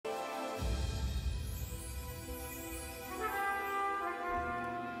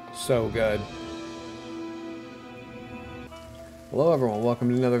So good. Hello everyone, welcome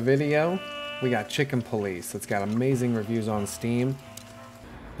to another video. We got Chicken Police. It's got amazing reviews on Steam.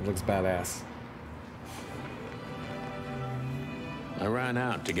 It looks badass. I ran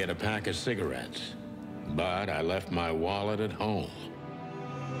out to get a pack of cigarettes, but I left my wallet at home.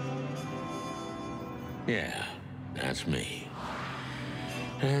 Yeah, that's me.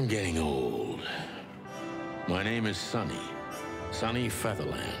 I'm getting old. My name is Sonny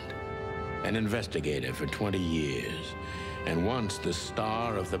Featherland, an investigator for 20 years, and once the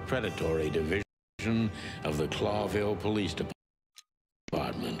star of the predatory division of the Clawville Police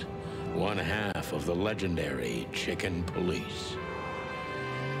Department, one half of the legendary Chicken Police.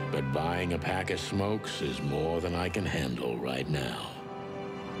 But buying a pack of smokes is more than I can handle right now.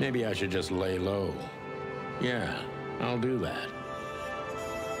 Maybe I should just lay low. Yeah, I'll do that.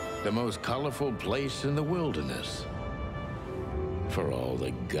 The most colorful place in the wilderness. For all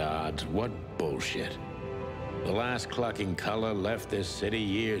the gods, what bullshit. The last clucking color left this city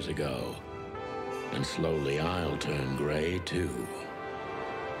years ago. And slowly I'll turn gray too.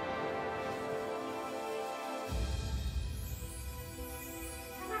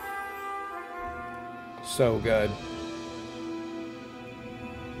 So good.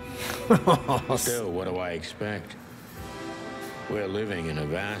 Still, what do I expect? We're living in a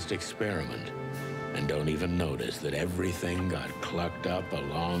vast experiment, and don't even notice that everything got clucked up a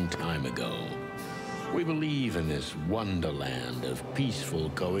long time ago. We believe in this wonderland of peaceful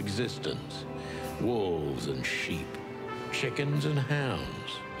coexistence. Wolves and sheep, chickens and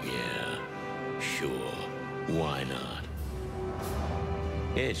hounds. Yeah, sure, why not?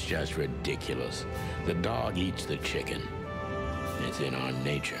 It's just ridiculous. The dog eats the chicken. It's in our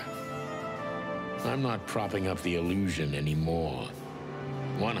nature. I'm not propping up the illusion anymore.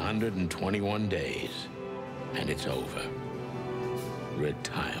 121 days, and it's over.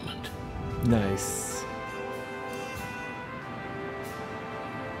 Retirement. Nice.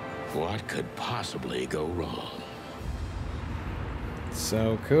 What could possibly go wrong?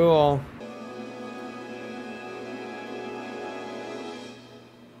 So cool.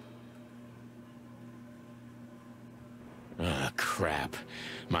 Ah, crap.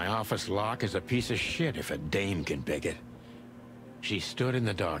 My office lock is a piece of shit if a dame can pick it. She stood in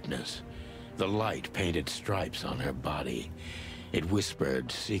the darkness. The light painted stripes on her body. It whispered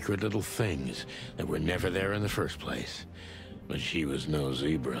secret little things that were never there in the first place. But she was no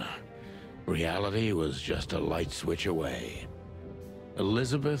zebra. Reality was just a light switch away.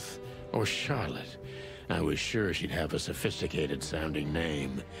 Elizabeth or Charlotte? I was sure she'd have a sophisticated-sounding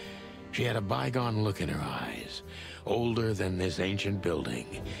name. She had a bygone look in her eyes, older than this ancient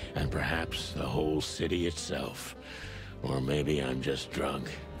building, and perhaps the whole city itself. Or maybe I'm just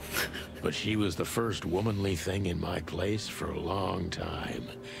drunk. But she was the first womanly thing in my place for a long time,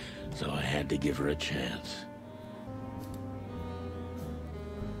 so I had to give her a chance.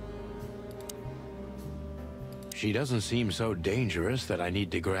 She doesn't seem so dangerous that I need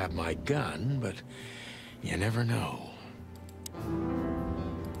to grab my gun, but you never know.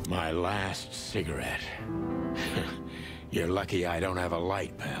 My last cigarette. You're lucky I don't have a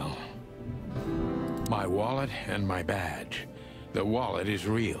light, pal. My wallet and my badge. The wallet is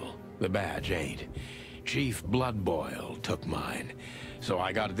real, the badge ain't. Chief Bloodboil took mine, so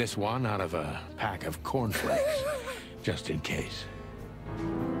I got this one out of a pack of cornflakes, just in case.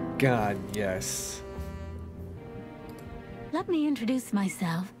 God, yes. Let me introduce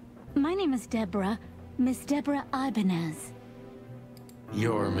myself. My name is Deborah, Miss Deborah Ibanez.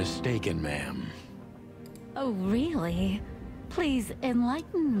 You're mistaken, ma'am. Oh, really? Please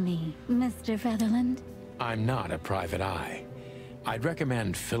enlighten me, Mr. Featherland. I'm not a private eye. I'd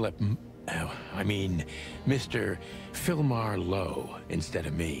recommend Mr. Philmar Lowe instead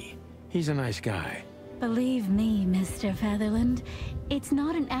of me. He's a nice guy. Believe me, Mr. Featherland, it's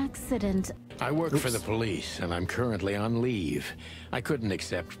not an accident. I work for the police, and I'm currently on leave. I couldn't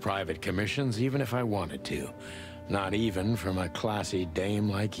accept private commissions even if I wanted to. Not even from a classy dame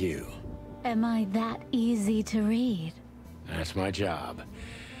like you. Am I that easy to read? That's my job.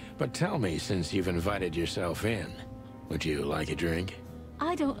 But tell me, since you've invited yourself in, would you like a drink?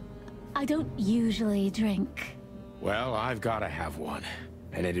 I don't usually drink. Well, I've got to have one.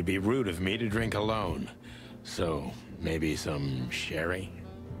 And it'd be rude of me to drink alone. So, maybe some sherry?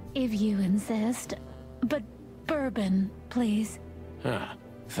 If you insist. But bourbon, please. Huh.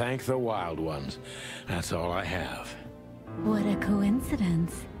 Thank the wild ones. That's all I have. What a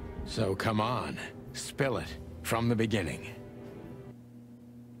coincidence. So come on. Spill it. From the beginning.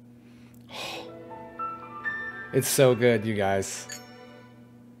 It's so good, you guys.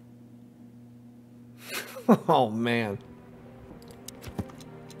 Oh, man.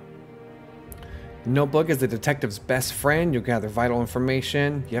 Notebook is the detective's best friend. You'll gather vital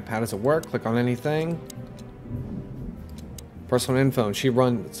information. Yep, how does it work? Click on anything. Personal info. She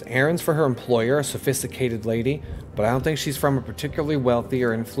runs errands for her employer, a sophisticated lady, but I don't think she's from a particularly wealthy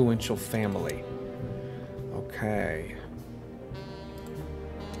or influential family. Okay.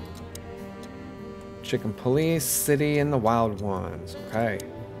 Chicken Police, City, and the Wild Ones. Okay.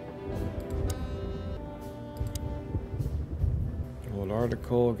 Old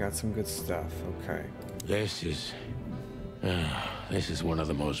article, got some good stuff. Okay. This is one of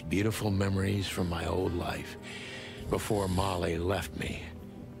the most beautiful memories from my old life. Before Molly left me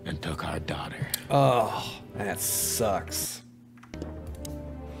and took our daughter. Oh, that sucks.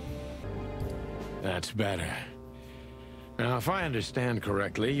 That's better. Now, if I understand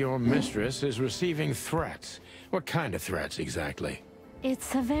correctly, your mistress is receiving threats. What kind of threats exactly?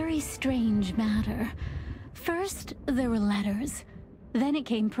 It's a very strange matter. First, there were letters. Then it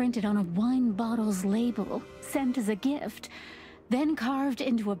came printed on a wine bottle's label, sent as a gift. Then carved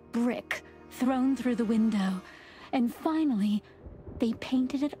into a brick, thrown through the window. And finally, they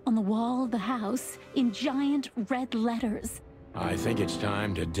painted it on the wall of the house in giant red letters. I think it's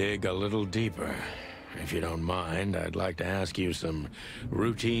time to dig a little deeper. If you don't mind, I'd like to ask you some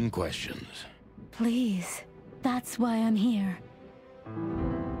routine questions. Please, that's why I'm here.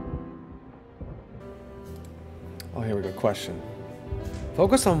 Oh, here we go. Question.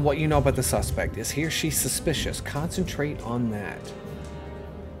 Focus on what you know about the suspect. Is he or she suspicious? Concentrate on that.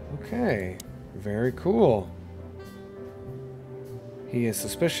 Okay. Very cool. He is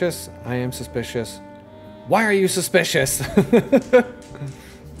suspicious. I am suspicious. Why are you suspicious?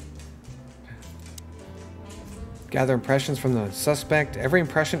 Gather impressions from the suspect. Every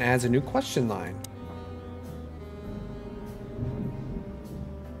impression adds a new question line.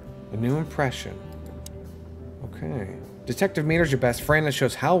 A new impression. Okay. Detective meter is your best friend. That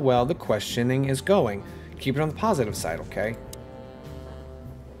shows how well the questioning is going. Keep it on the positive side, okay?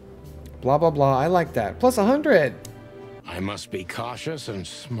 Blah, blah, blah. I like that. Plus 100. I must be cautious and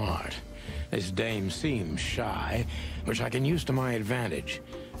smart. This dame seems shy, which I can use to my advantage.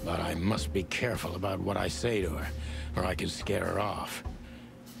 But I must be careful about what I say to her, or I could scare her off.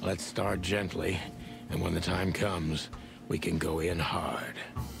 Let's start gently, and when the time comes, we can go in hard.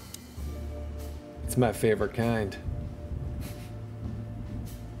 It's my favorite kind.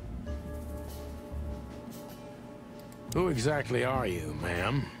 Who exactly are you,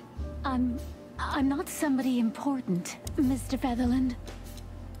 ma'am? I'm not somebody important, Mr. Featherland.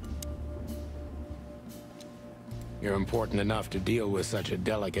 You're important enough to deal with such a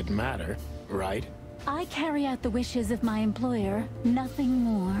delicate matter, right? I carry out the wishes of my employer, nothing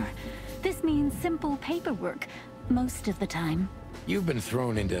more. This means simple paperwork, most of the time. You've been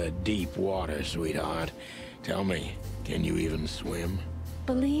thrown into deep water, sweetheart. Tell me, can you even swim?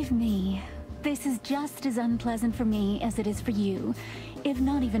 Believe me, this is just as unpleasant for me as it is for you, if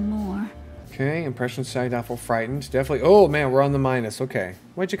not even more. Okay, impression side awful frightened. Definitely. Oh man, we're on the minus. Okay.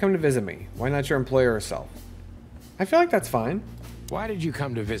 Why'd you come to visit me? Why not your employer herself? I feel like that's fine. Why did you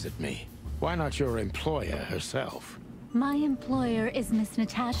come to visit me? Why not your employer herself? My employer is Miss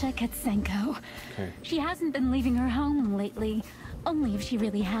Natasha Katsenko. Okay. She hasn't been leaving her home lately, only if she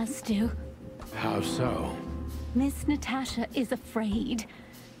really has to. How so? Miss Natasha is afraid.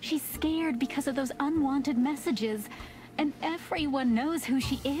 She's scared because of those unwanted messages, and everyone knows who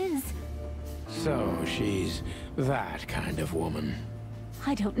she is. So she's that kind of woman.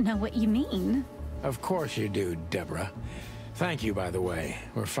 I don't know what you mean. Of course you do, Deborah. Thank you, by the way.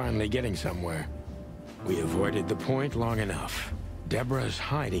 We're finally getting somewhere. We avoided the point long enough. Deborah's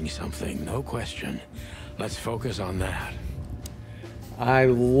hiding something, no question. Let's focus on that. I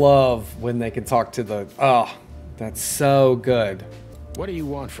love when they can talk to the... Oh, that's so good. What do you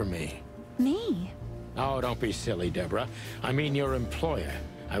want from me? Me? Oh, don't be silly, Deborah. I mean your employer.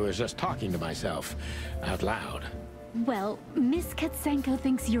 I was just talking to myself, out loud. Well, Miss Katsenko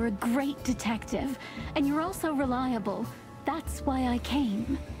thinks you're a great detective, and you're also reliable. That's why I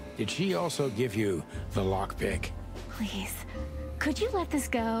came. Did she also give you the lockpick? Please, could you let this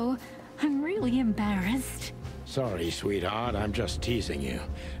go? I'm really embarrassed. Sorry, sweetheart, I'm just teasing you.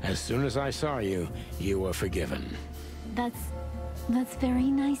 As soon as I saw you, you were forgiven. That's very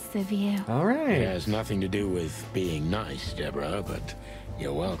nice of you. All right. It has nothing to do with being nice, Deborah, but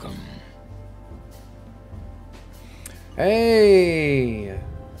you're welcome. Hey!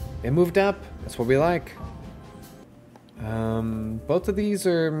 It moved up. That's what we like. Both of these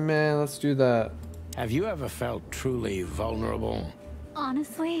are meh. Let's do that. Have you ever felt truly vulnerable?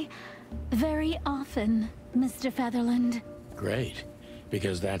 Honestly, very often, Mr. Featherland. Great,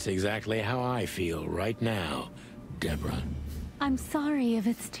 because that's exactly how I feel right now, Deborah. I'm sorry if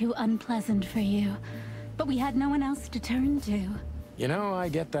it's too unpleasant for you, but we had no one else to turn to. You know, I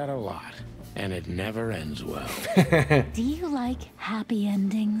get that a lot, and it never ends well. Do you like happy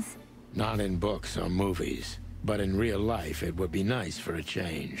endings? Not in books or movies, but in real life it would be nice for a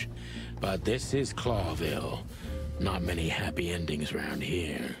change. But this is Clawville. Not many happy endings around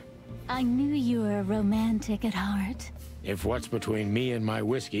here. I knew you were romantic at heart. If what's between me and my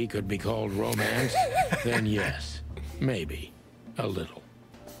whiskey could be called romance, then yes, maybe. A little.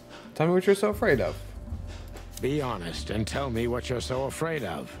 Tell me what you're so afraid of. Be honest and tell me what you're so afraid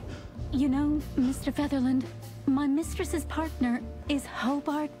of. You know, Mr. Featherland, my mistress's partner is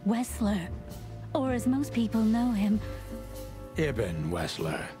Hobart Wessler. Or as most people know him... Ibn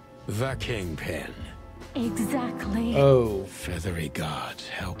Wessler, the Kingpin. Exactly. Oh. Feathery gods,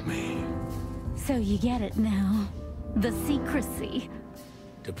 help me. So you get it now. The secrecy.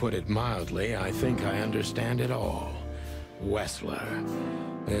 To put it mildly, I think I understand it all. Wessler.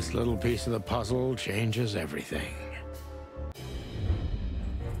 This little piece of the puzzle changes everything.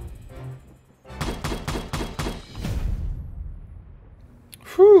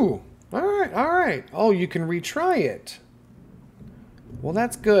 Whew. Alright, alright. Oh, you can retry it. Well,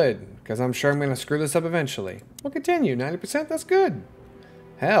 that's good, because I'm sure I'm going to screw this up eventually. We'll continue. 90%, that's good.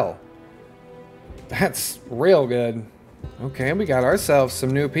 Hell. That's real good. Okay, we got ourselves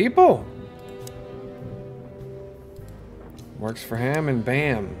some new people. Works for him, and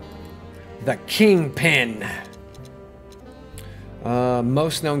bam. The Kingpin.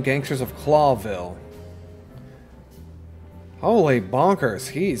 Most known gangsters of Clawville. Holy bonkers.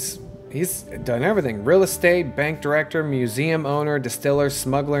 He's done everything. Real estate, bank director, museum owner, distiller,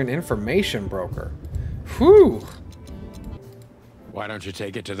 smuggler, and information broker. Whew. Why don't you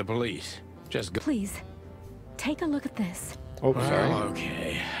take it to the police? Just go. Please, take a look at this. Oh, sorry. Well,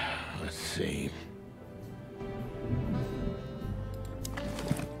 okay. Let's see.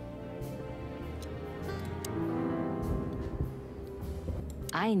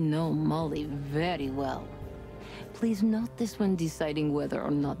 I know Molly very well. Please note this when deciding whether or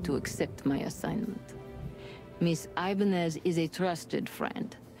not to accept my assignment. Miss Ibanez is a trusted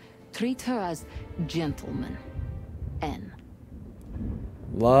friend. Treat her as gentleman. N.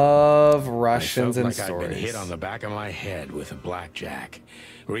 Love Russians I and felt like I'd been stories. hit on the back of my head with a blackjack.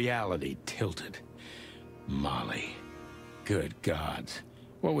 Reality tilted. Molly. Good gods.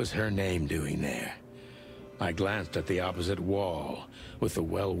 What was her name doing there? I glanced at the opposite wall with the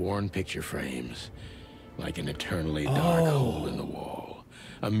well-worn picture frames. Like an eternally dark hole in the wall.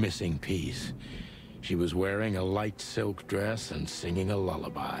 A missing piece. She was wearing a light silk dress and singing a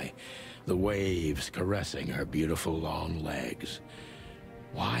lullaby. The waves caressing her beautiful long legs.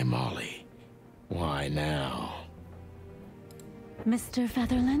 Why Molly? Why now? Mr.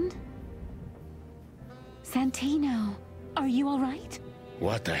 Featherland? Santino, are you all right?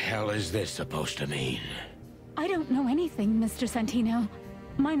 What the hell is this supposed to mean? I don't know anything, Mr. Santino.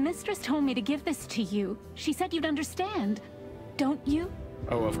 My mistress told me to give this to you. She said you'd understand. Don't you?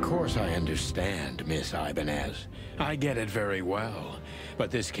 Oh, of course I understand, Miss Ibanez. I get it very well.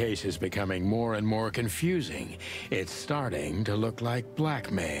 But this case is becoming more and more confusing. It's starting to look like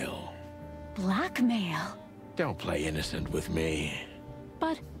blackmail. Blackmail? Don't play innocent with me.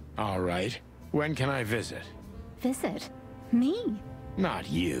 But... All right. When can I visit? visit? Me? Not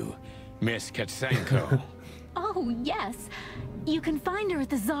you. Miss Katsenko. Oh, yes. You can find her at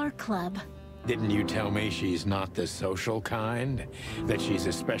the Tsar Club. Didn't you tell me she's not the social kind? That she's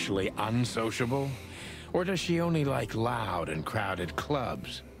especially unsociable? Or does she only like loud and crowded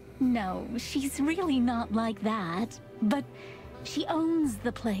clubs? No, she's really not like that. But she owns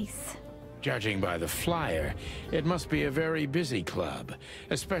the place. Judging by the flyer, it must be a very busy club,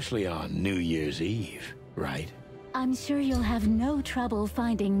 especially on New Year's Eve, right? I'm sure you'll have no trouble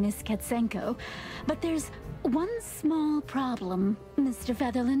finding Miss Katsenko, but there's one small problem, Mr.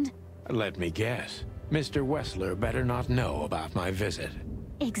 Featherland. Let me guess. Mr. Wessler better not know about my visit.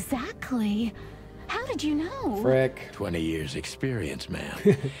 Exactly. How did you know? Frick. 20 years experience,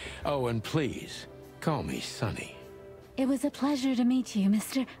 ma'am. Oh, and please, call me Sonny. It was a pleasure to meet you,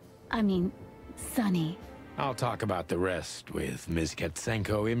 Sonny. I'll talk about the rest with Ms.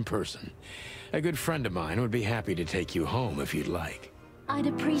 Katsenko in person. A good friend of mine would be happy to take you home if you'd like. I'd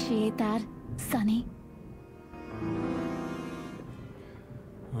appreciate that, Sonny.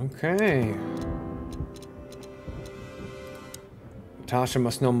 Okay. Natasha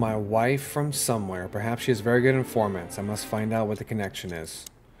must know my wife from somewhere. Perhaps she has very good informants. I must find out what the connection is.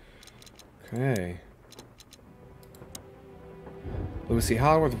 Okay. Lucy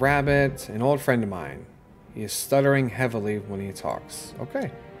Hollerworth Rabbit, an old friend of mine. He is stuttering heavily when he talks. Okay.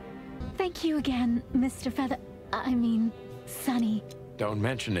 Thank you again, Mr. Sonny. Don't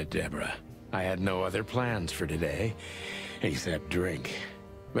mention it, Deborah. I had no other plans for today, except drink.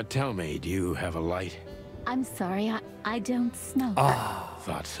 But tell me, do you have a light? I'm sorry, I don't smoke.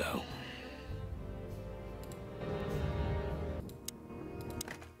 Thought so.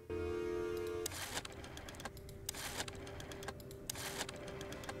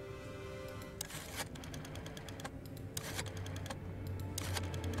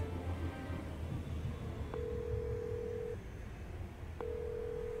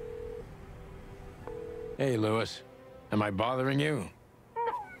 Hey, Lewis. Am I bothering you?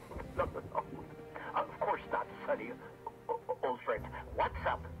 No. Of course not, Sonny. Old friend, what's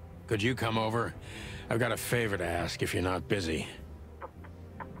up? Could you come over? I've got a favor to ask if you're not busy.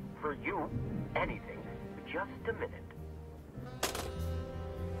 For you, anything. Just a minute.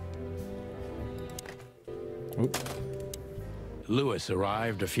 Oop. Lewis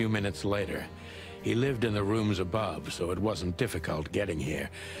arrived a few minutes later. He lived in the rooms above, so it wasn't difficult getting here.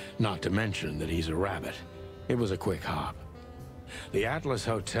 Not to mention that he's a rabbit. It was a quick hop. The Atlas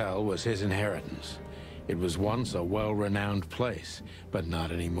Hotel was his inheritance. It was once a well-renowned place, but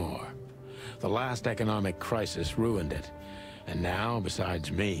not anymore. The last economic crisis ruined it. And now,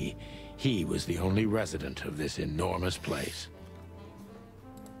 besides me, he was the only resident of this enormous place.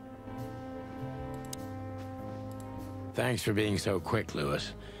 Thanks for being so quick,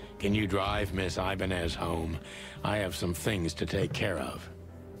 Lewis. Can you drive Miss Ibanez home? I have some things to take care of.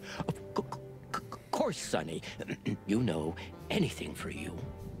 Of course, Sonny. You know, anything for you.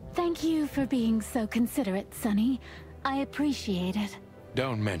 Thank you for being so considerate, Sonny. I appreciate it.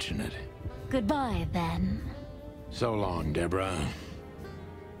 Don't mention it. Goodbye, then. So long, Deborah.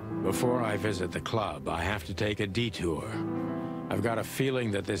 Before I visit the club, I have to take a detour. I've got a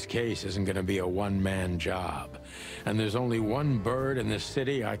feeling that this case isn't going to be a one-man job. And there's only one bird in this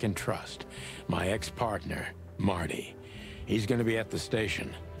city I can trust. My ex-partner, Marty. He's going to be at the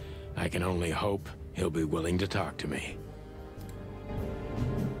station. I can only hope he'll be willing to talk to me.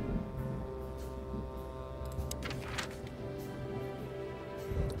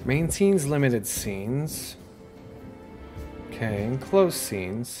 Main scenes, limited scenes. Okay, and close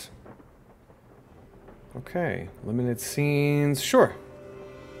scenes. Okay, limited scenes, sure.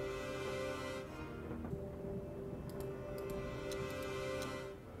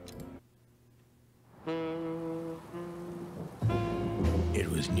 It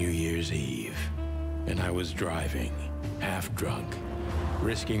was New Year's Eve, and I was driving, half drunk,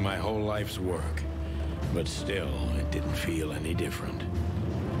 risking my whole life's work. But still, it didn't feel any different.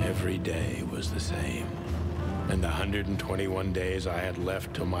 Every day was the same. And the 121 days I had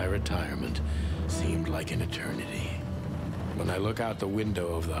left till my retirement seemed like an eternity. When I look out the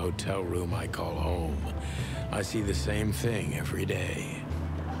window of the hotel room I call home, I see the same thing every day.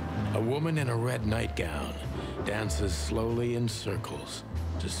 A woman in a red nightgown dances slowly in circles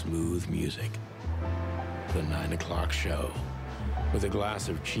to smooth music. The 9 o'clock show, with a glass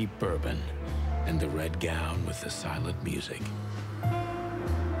of cheap bourbon and the red gown with the silent music.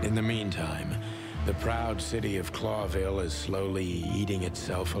 In the meantime, the proud city of Clawville is slowly eating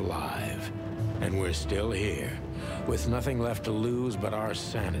itself alive. And we're still here, with nothing left to lose but our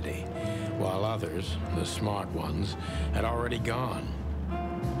sanity, while others, the smart ones, had already gone.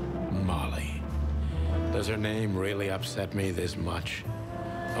 Molly. Does her name really upset me this much?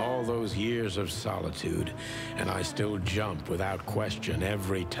 All those years of solitude, and I still jump without question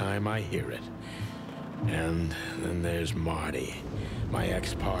every time I hear it. And then there's Marty, my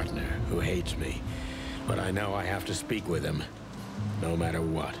ex-partner, who hates me. But I know I have to speak with him, no matter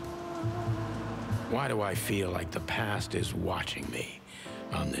what. Why do I feel like the past is watching me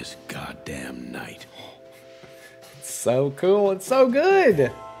on this goddamn night? So cool, it's so good!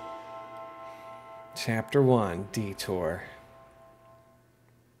 Chapter 1, Detour.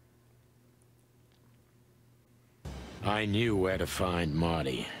 I knew where to find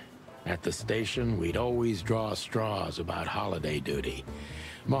Marty. At the station, we'd always draw straws about holiday duty.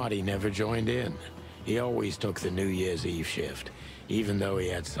 Marty never joined in. He always took the New Year's Eve shift, even though he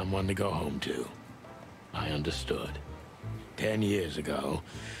had someone to go home to. I understood. 10 years ago,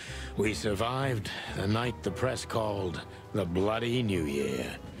 we survived the night the press called the Bloody New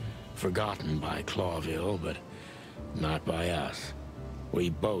Year. Forgotten by Clawville, but not by us. We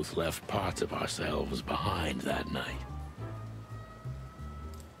both left parts of ourselves behind that night.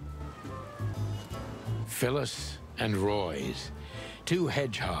 Phyllis and Roy's. Two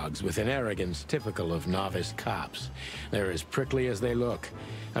hedgehogs with an arrogance typical of novice cops. They're as prickly as they look.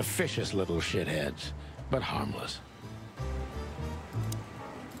 Officious little shitheads, but harmless.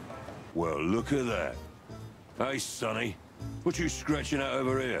 Well, look at that. Hey, Sonny. What you scratching out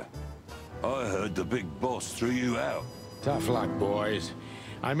over here? I heard the big boss threw you out. Tough luck, boys.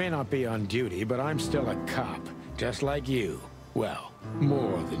 I may not be on duty, but I'm still a cop, just like you. Well,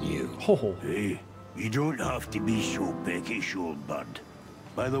 more than you. Oh. Hey, you don't have to be so peckish, old bud.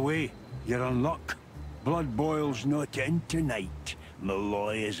 By the way, you're on luck. Blood Boil's not in tonight.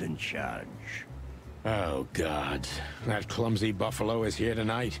 Malloy is in charge. Oh, God. That clumsy buffalo is here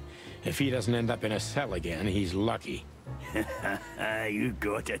tonight. If he doesn't end up in a cell again, he's lucky. You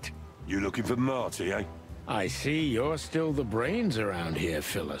got it. You looking for Marty, eh? I see you're still the brains around here,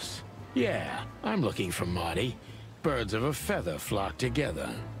 Phyllis. Yeah, I'm looking for Marty. Birds of a feather flock together.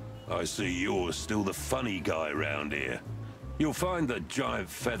 I see you're still the funny guy around here. You'll find the giant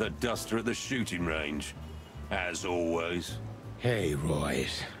feather duster at the shooting range. As always. Hey,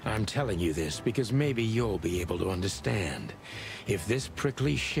 Royce. I'm telling you this because maybe you'll be able to understand. If this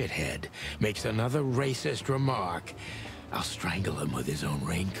prickly shithead makes another racist remark, I'll strangle him with his own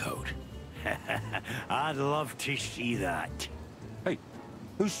raincoat. I'd love to see that. Hey,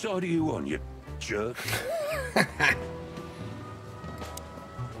 whose side are you on, you jerk?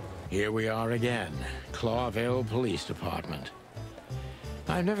 Here we are again, Clawville Police Department.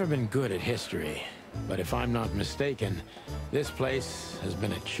 I've never been good at history, but if I'm not mistaken, this place has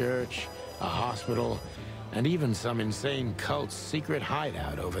been a church, a hospital, and even some insane cult's secret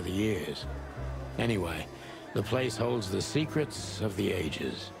hideout over the years. Anyway, the place holds the secrets of the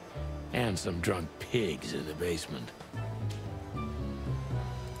ages. And some drunk pigs in the basement.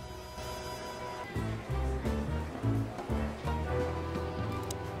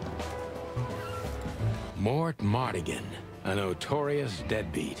 Mort Mardigan, a notorious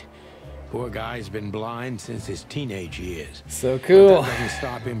deadbeat. Poor guy's been blind since his teenage years. So cool. But that doesn't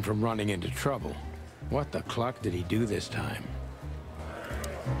stop him from running into trouble. What the cluck did he do this time?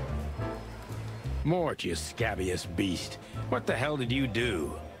 Mort, you scabbiest beast. What the hell did you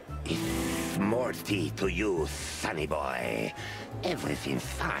do? It's Morty to you, sonny boy. Everything's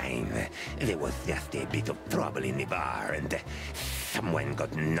fine. There was just a bit of trouble in the bar, and someone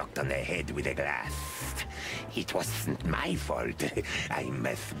got knocked on the head with a glass. It wasn't my fault. I'm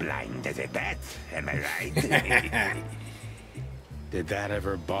as blind as a bat, am I right? Did that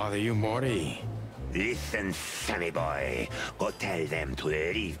ever bother you, Morty? Listen, sonny boy. Go tell them to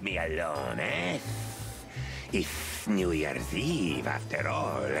leave me alone, eh? It's New Year's Eve, after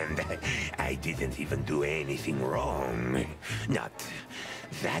all, and I didn't even do anything wrong. Not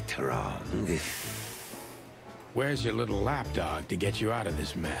that wrong. Where's your little lapdog to get you out of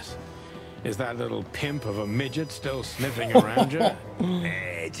this mess? Is that little pimp of a midget still sniffing around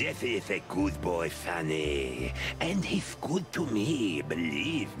you? Jeff is a good boy, Sonny. And he's good to me,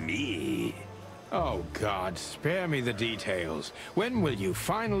 believe me. Oh, God, spare me the details. When will you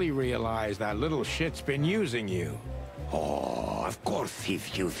finally realize that little shit's been using you? Oh, of course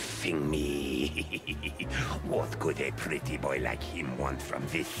he's using me. What could a pretty boy like him want from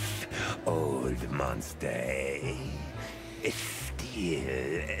this old monster, eh?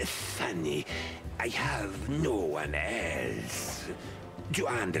 Still, Sonny, I have no one else. You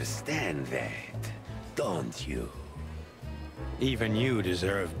understand that, don't you? Even you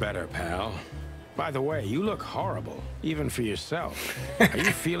deserve better, pal. By the way, you look horrible, even for yourself. Are you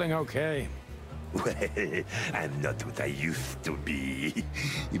feeling okay? Well, I'm not what I used to be.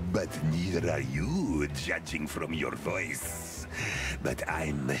 But neither are you, judging from your voice. But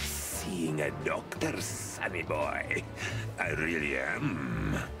I'm seeing a doctor, sonny boy. I really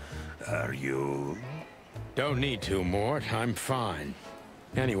am. Are you? Don't need to, Mort. I'm fine.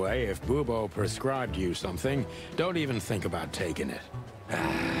 Anyway, if Bubo prescribed you something, don't even think about taking it.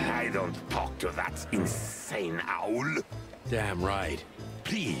 I don't talk to that insane owl. Damn right.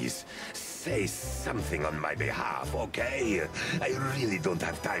 Please, say something on my behalf, okay? I really don't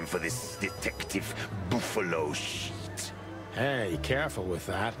have time for this detective buffalo shit. Hey, careful with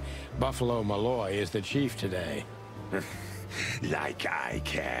that. Buffalo Malloy is the chief today. Like I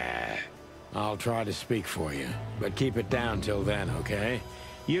care. I'll try to speak for you, but keep it down till then, okay?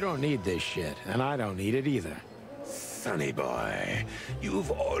 You don't need this shit, and I don't need it either. Sonny boy, you've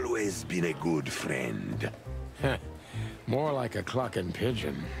always been a good friend. More like a clucking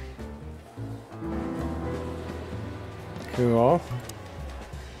pigeon. Cool.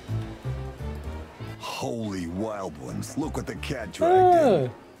 Holy wild ones, look what the cat dragged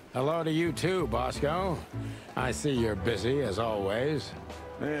in. Hello to you too, Bosco. I see you're busy, as always.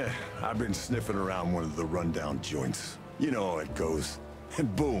 I've been sniffing around one of the rundown joints. You know how it goes.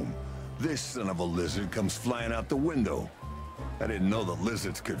 And boom, this son of a lizard comes flying out the window. I didn't know the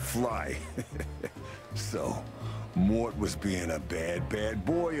lizards could fly. So, Mort was being a bad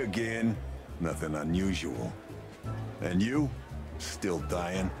boy again. Nothing unusual. And you? Still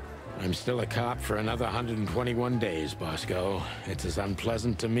dying? I'm still a cop for another 121 days, Bosco. It's as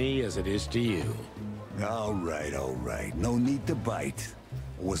unpleasant to me as it is to you. All right, all right. No need to bite.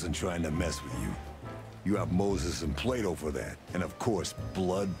 I wasn't trying to mess with you. You have Moses and Plato for that. And of course,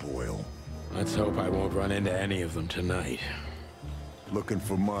 Blood Boil. Let's hope I won't run into any of them tonight. Looking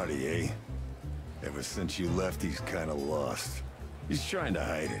for Marty, eh? Ever since you left, he's kinda lost. He's trying to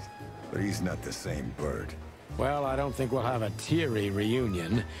hide it, but he's not the same bird. Well, I don't think we'll have a teary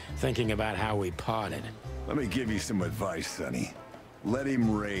reunion, thinking about how we parted. Let me give you some advice, Sonny. Let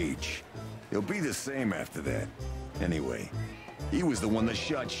him rage. He'll be the same after that. Anyway, he was the one that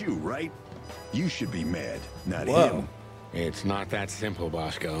shot you, right? You should be mad, not him. It's not that simple,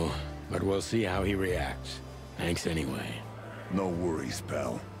 Bosco, but we'll see how he reacts. Thanks anyway. No worries,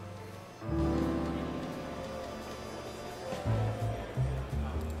 pal.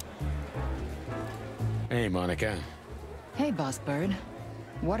 Hey, Monica. Hey, Boss Bird.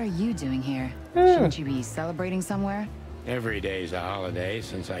 What are you doing here? Shouldn't you be celebrating somewhere? Every day's a holiday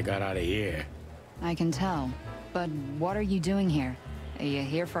since I got out of here. I can tell. But what are you doing here? Are you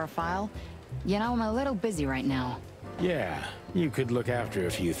here for a file? You know, I'm a little busy right now. Yeah, you could look after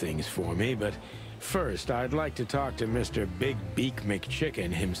a few things for me, but first I'd like to talk to Mr. Big Beak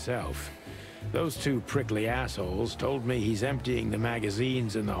McChicken himself. Those two prickly assholes told me he's emptying the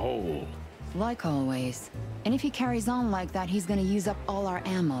magazines in the hole. Like always. And if he carries on like that, he's gonna use up all our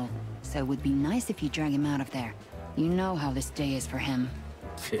ammo. So it would be nice if you drag him out of there. You know how this day is for him.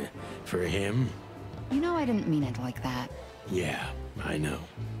 For him? You know I didn't mean it like that. Yeah, I know.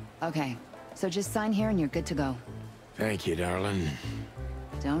 Okay, so just sign here and you're good to go. Thank you, darling.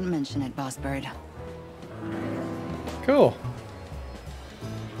 Don't mention it, Boss Bird. Cool.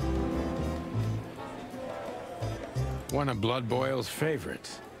 One of Blood Boil's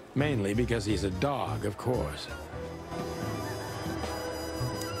favorites. Mainly because he's a dog, of course.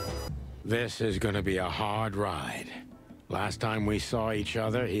 This is gonna be a hard ride. Last time we saw each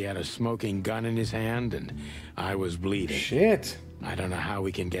other, he had a smoking gun in his hand, and I was bleeding. Shit. I don't know how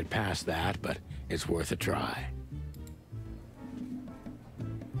we can get past that, but it's worth a try.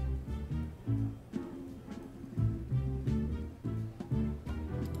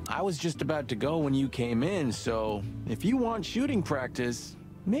 I was just about to go when you came in, so if you want shooting practice,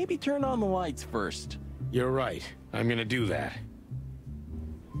 maybe turn on the lights first. You're right. I'm gonna do that.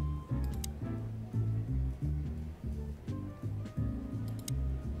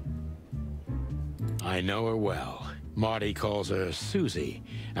 I know her well. Marty calls her Susie,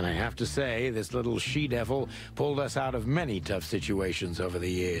 and I have to say, this little she-devil pulled us out of many tough situations over the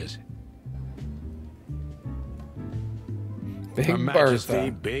years. Big Her Majesty,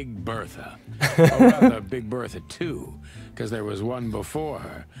 Bertha. Big Bertha. Or rather, Big Bertha 2, because there was one before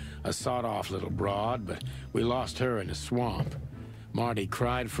her, a sawed-off little broad, but we lost her in a swamp. Marty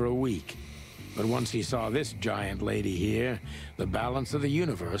cried for a week, but once he saw this giant lady here, the balance of the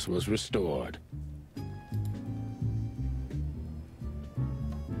universe was restored.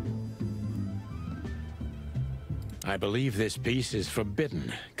 I believe this piece is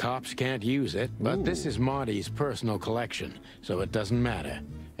forbidden. Cops can't use it, but this is Marty's personal collection, so it doesn't matter.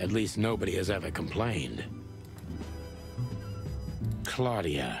 At least nobody has ever complained.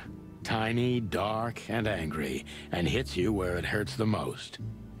 Claudia. Tiny, dark, and angry, and hits you where it hurts the most.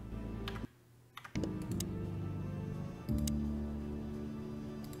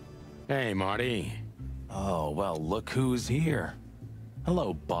 Hey, Marty. Oh, well, look who's here.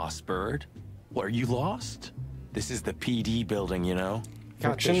 Hello, Boss Bird. What, are you lost? This is the PD building, you know?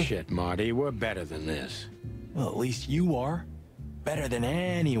 Cut Gotcha. the shit, Marty. We're better than this. Well, at least you are. Better than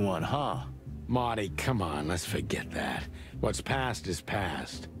anyone, huh? Marty, come on, let's forget that. What's past is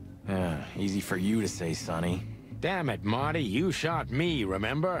past. Easy for you to say, Sonny. Damn it, Marty, you shot me,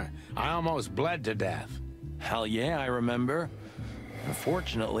 remember? I almost bled to death. Hell yeah, I remember.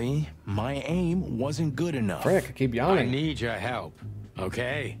 Unfortunately, my aim wasn't good enough. Frick, I keep I yawning. need your help,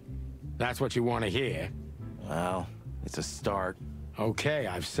 okay? That's what you want to hear? Well, it's a start. Okay,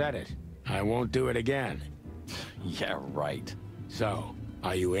 I've said it. I won't do it again. Yeah, right. So,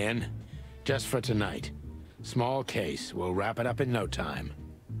 are you in? Just for tonight. Small case. We'll wrap it up in no time.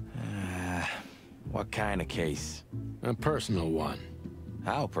 What kind of case? A personal one.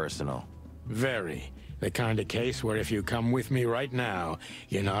 How personal? Very. The kind of case where if you come with me right now,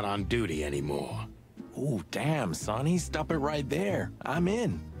 you're not on duty anymore. Ooh, damn, Sonny, stop it right there. I'm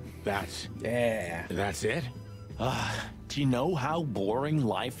in. That's Yeah. it? Do you know how boring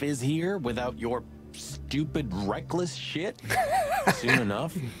life is here without your stupid, reckless shit? Soon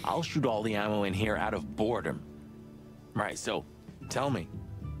enough, I'll shoot all the ammo in here out of boredom. Right, so, tell me,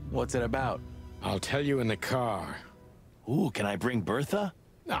 what's it about? I'll tell you in the car. Ooh, can I bring Bertha?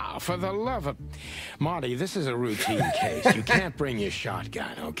 Ah, for the love of... Marty, this is a routine case. You can't bring your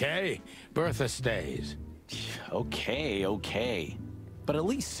shotgun, okay? Bertha stays. Okay, okay. But at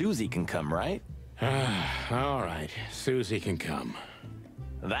least Susie can come, right? All right, Susie can come.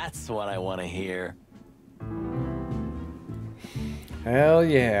 That's what I want to hear. Hell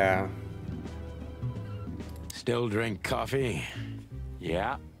yeah. Still drink coffee?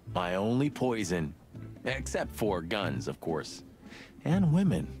 Yeah, my only poison. Except for guns, of course. And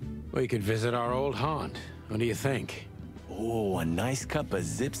women. We could visit our old haunt. What do you think? Oh, a nice cup of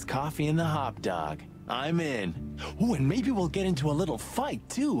Zips coffee and the hot dog. I'm in. Oh, and maybe we'll get into a little fight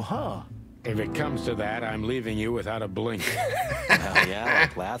too, huh? If it comes to that, I'm leaving you without a blink. Hell yeah,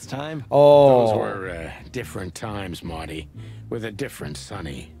 like last time? Oh. Those were different times, Marty. With a different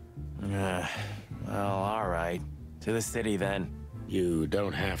Sonny. Well, all right. To the city then. You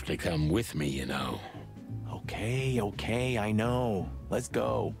don't have to come with me, you know. Okay, okay, I know. Let's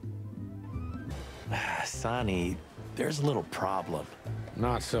go. Sonny, there's a little problem.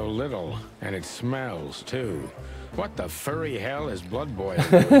 Not so little, and it smells, too. What the furry hell is Blood Boy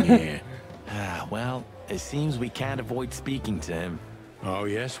doing here? Well, it seems we can't avoid speaking to him. Oh,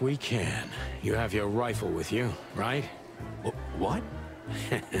 yes, we can. You have your rifle with you, right? What?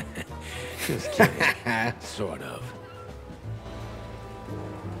 Just kidding. Sort of.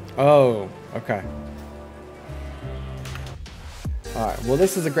 Oh, okay. Alright, well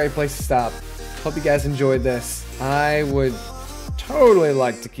this is a great place to stop. Hope you guys enjoyed this. I would totally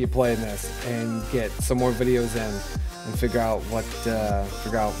like to keep playing this and get some more videos in and figure out what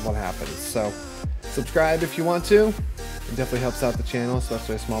happens. So subscribe if you want to. It definitely helps out the channel,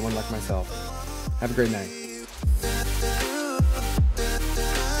 especially a small one like myself. Have a great night.